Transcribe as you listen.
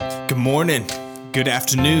Good morning, good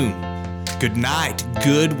afternoon, good night,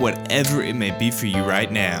 good whatever it may be for you right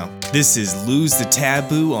now. This is Lose the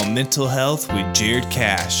Taboo on Mental Health with Jared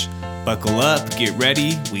Cash. Buckle up, get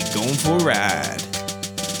ready, we going for a ride.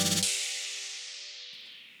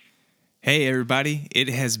 Hey everybody, it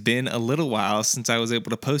has been a little while since I was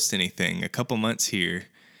able to post anything, a couple months here.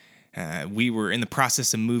 We were in the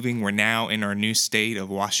process of moving. We're now in our new state of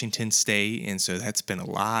Washington State, and so that's been a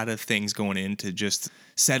lot of things going into just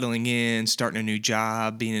settling in, starting a new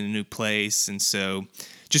job, being in a new place, and so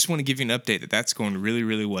just want to give you an update that that's going really,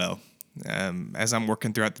 really well. As I'm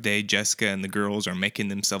working throughout the day, Jessica and the girls are making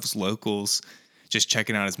themselves locals, just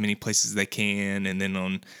checking out as many places as they can, and then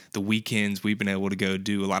on the weekends, we've been able to go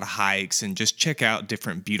do a lot of hikes and just check out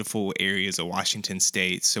different beautiful areas of Washington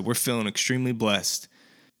State, so we're feeling extremely blessed.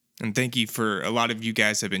 And thank you for a lot of you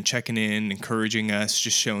guys have been checking in, encouraging us,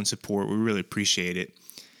 just showing support. We really appreciate it.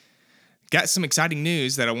 Got some exciting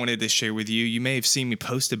news that I wanted to share with you. You may have seen me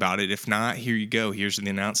post about it. If not, here you go. Here's the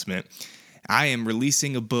announcement. I am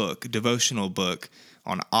releasing a book, a devotional book,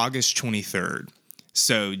 on August 23rd.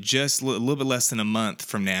 So just a little bit less than a month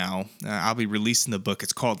from now, I'll be releasing the book.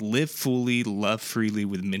 It's called Live Fully, Love Freely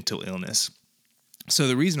with Mental Illness. So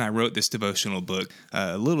the reason I wrote this devotional book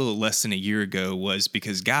a little less than a year ago was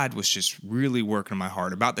because God was just really working in my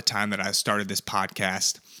heart. About the time that I started this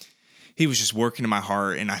podcast, He was just working in my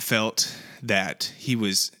heart, and I felt that He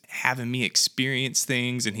was having me experience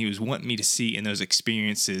things, and He was wanting me to see in those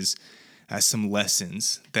experiences some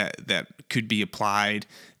lessons that could be applied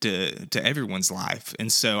to everyone's life.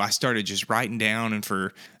 And so I started just writing down, and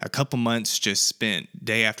for a couple months just spent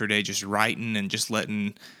day after day just writing and just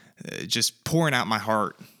letting just pouring out my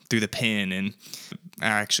heart through the pen, and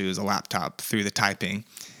actually it was a laptop through the typing,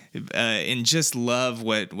 and just love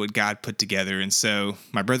what God put together. And so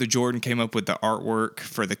my brother Jordan came up with the artwork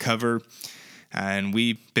for the cover, and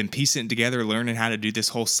we've been piecing it together, learning how to do this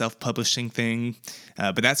whole self-publishing thing.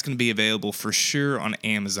 But that's going to be available for sure on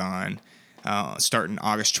Amazon starting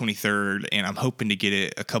August 23rd, and I'm hoping to get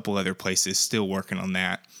it a couple other places, still working on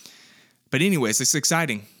that. But anyways, it's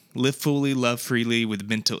exciting. Live Fully, Love Freely with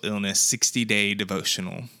Mental Illness 60-day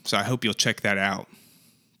devotional. So I hope you'll check that out.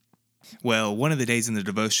 Well, one of the days in the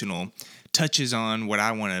devotional touches on what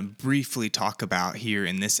I want to briefly talk about here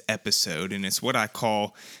in this episode, and it's what I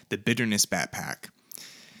call the bitterness backpack.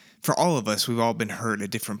 For all of us, we've all been hurt at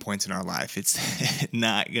different points in our life. It's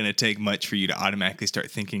not going to take much for you to automatically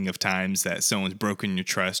start thinking of times that someone's broken your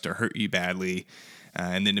trust or hurt you badly.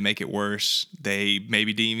 And then to make it worse, they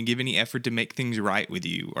maybe didn't even give any effort to make things right with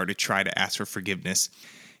you or to try to ask for forgiveness.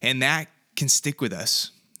 And that can stick with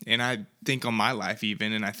us. And I think on my life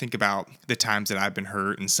even, and I think about the times that I've been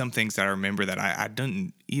hurt and some things that I remember that I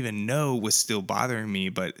didn't even know was still bothering me,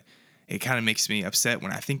 but it kind of makes me upset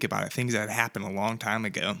when I think about it, things that happened a long time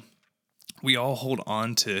ago. We all hold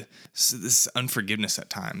on to this unforgiveness at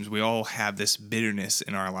times. We all have this bitterness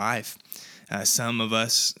in our life. Some of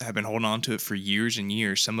us have been holding on to it for years and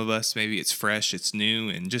years. Some of us, maybe it's fresh, it's new,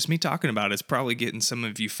 and just me talking about it's probably getting some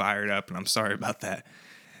of you fired up, and I'm sorry about that.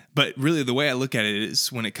 But really, the way I look at it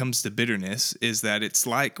is, when it comes to bitterness, is that it's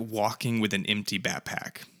like walking with an empty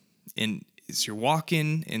backpack. And as you're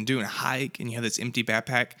walking and doing a hike, and you have this empty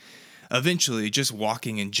backpack, eventually, just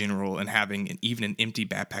walking in general and having even an empty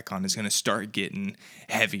backpack on is going to start getting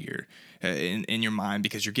heavier in your mind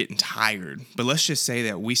because you're getting tired. But let's just say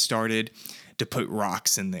that we started to put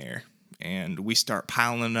rocks in there, and we start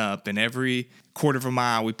piling up, and every quarter of a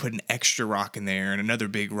mile we put an extra rock in there, and another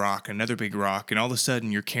big rock, and all of a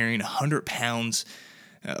sudden you're carrying 100 pounds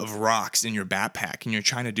of rocks in your backpack, and you're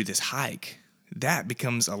trying to do this hike. That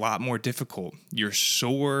becomes a lot more difficult. You're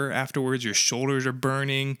sore afterwards, your shoulders are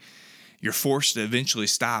burning. You're forced to eventually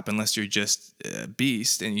stop unless you're just a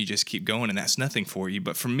beast and you just keep going, and that's nothing for you.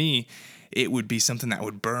 But for me, it would be something that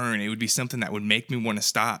would burn. It would be something that would make me want to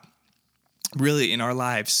stop. Really, in our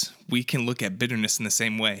lives, we can look at bitterness in the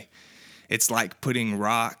same way. It's like putting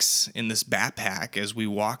rocks in this backpack as we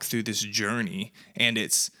walk through this journey, and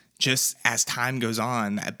it's just as time goes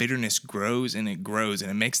on, that bitterness grows, and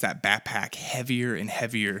it makes that backpack heavier and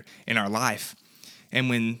heavier in our life. And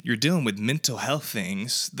when you're dealing with mental health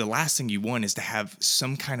things, the last thing you want is to have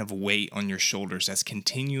some kind of weight on your shoulders that's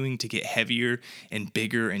continuing to get heavier and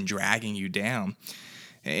bigger and dragging you down.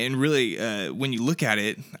 And really, when you look at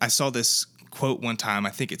it, I saw this quote one time.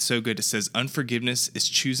 I think it's so good. It says, "Unforgiveness is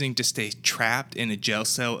choosing to stay trapped in a jail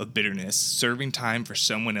cell of bitterness, serving time for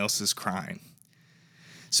someone else's crime."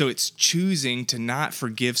 So it's choosing to not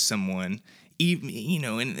forgive someone,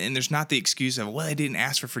 even, and there's not the excuse of, well, I didn't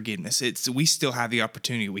ask for forgiveness. We still have the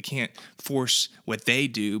opportunity. We can't force what they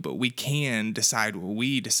do, but we can decide what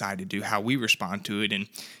we decide to do, how we respond to it. And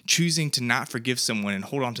choosing to not forgive someone and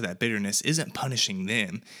hold on to that bitterness isn't punishing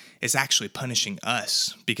them. It's actually punishing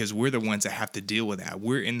us, because we're the ones that have to deal with that.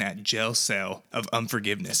 We're in that jail cell of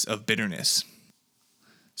unforgiveness, of bitterness.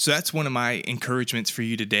 So that's one of my encouragements for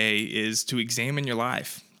you today, is to examine your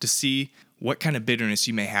life, to see what kind of bitterness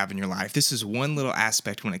you may have in your life. This is one little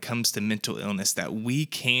aspect when it comes to mental illness that we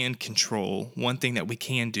can control, one thing that we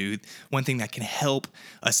can do, one thing that can help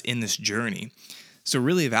us in this journey. So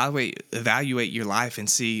really evaluate your life and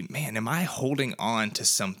see, man, am I holding on to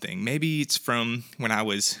something? Maybe it's from when I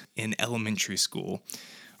was in elementary school,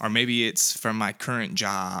 or maybe it's from my current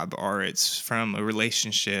job, or it's from a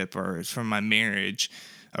relationship, or it's from my marriage,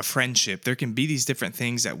 a friendship. There can be these different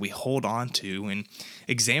things that we hold on to, and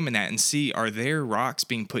examine that and see, are there rocks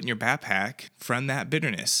being put in your backpack from that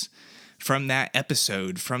bitterness, from that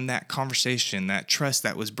episode, from that conversation, that trust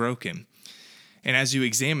that was broken? And as you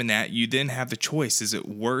examine that, you then have the choice, is it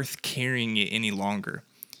worth carrying it any longer?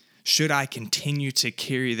 Should I continue to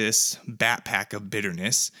carry this backpack of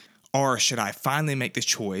bitterness, or should I finally make the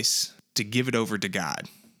choice to give it over to God?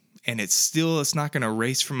 And it's not going to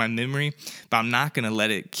erase from my memory, but I'm not going to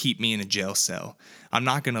let it keep me in a jail cell. I'm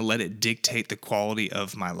not going to let it dictate the quality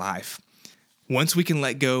of my life. Once we can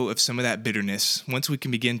let go of some of that bitterness, once we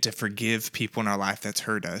can begin to forgive people in our life that's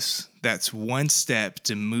hurt us, that's one step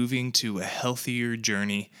to moving to a healthier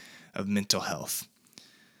journey of mental health.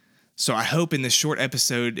 So I hope in this short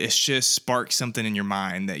episode, it's just sparked something in your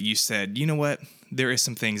mind that you said, you know what, there is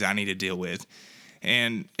some things I need to deal with.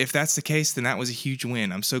 And if that's the case, then that was a huge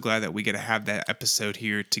win. I'm so glad that we get to have that episode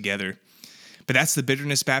here together. But that's the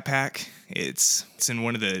Bitterness Backpack. It's in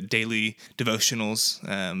one of the daily devotionals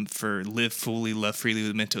for Live Fully, Love Freely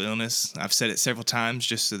with Mental Illness. I've said it several times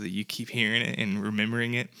just so that you keep hearing it and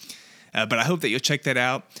remembering it. But I hope that you'll check that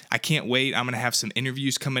out. I can't wait. I'm going to have some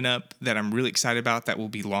interviews coming up that I'm really excited about that will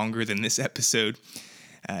be longer than this episode.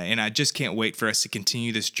 And I just can't wait for us to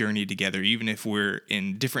continue this journey together, even if we're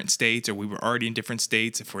in different states, or we were already in different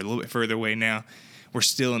states. If we're a little bit further away now, we're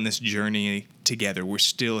still in this journey together. We're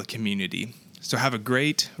still a community. So have a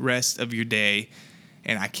great rest of your day,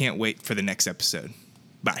 and I can't wait for the next episode.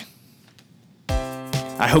 Bye.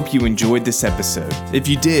 I hope you enjoyed this episode. If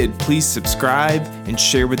you did, please subscribe and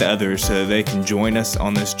share with others so that they can join us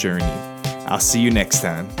on this journey. I'll see you next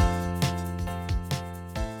time.